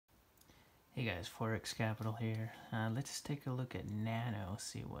Hey guys, Forex Capital here. Let's take a look at Nano,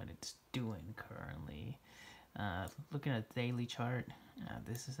 see what it's doing currently. Looking at the daily chart,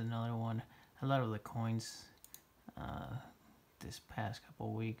 this is another one. A lot of the coins this past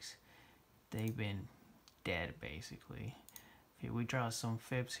couple weeks, they've been dead basically. If we draw some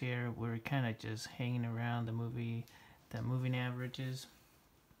fibs here, we're kind of just hanging around the moving averages.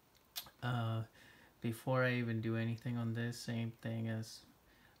 Before I even do anything on this, same thing as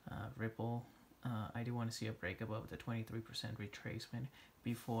Ripple, I do want to see a break above the 23% retracement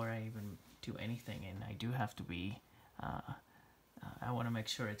before I even do anything, and I do have to be I want to make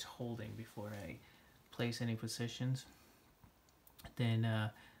sure it's holding before I place any positions. Then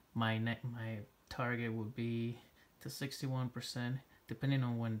my target would be to 61%, depending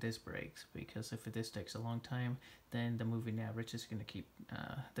on when this breaks, because if this takes a long time, then the moving average is going to keep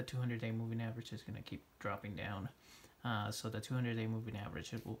the 200-day moving average is going to keep dropping down. So the 200-day moving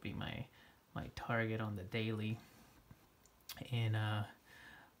average will be my target on the daily. And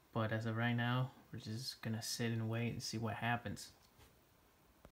but as of right now, we're just gonna sit and wait and see what happens.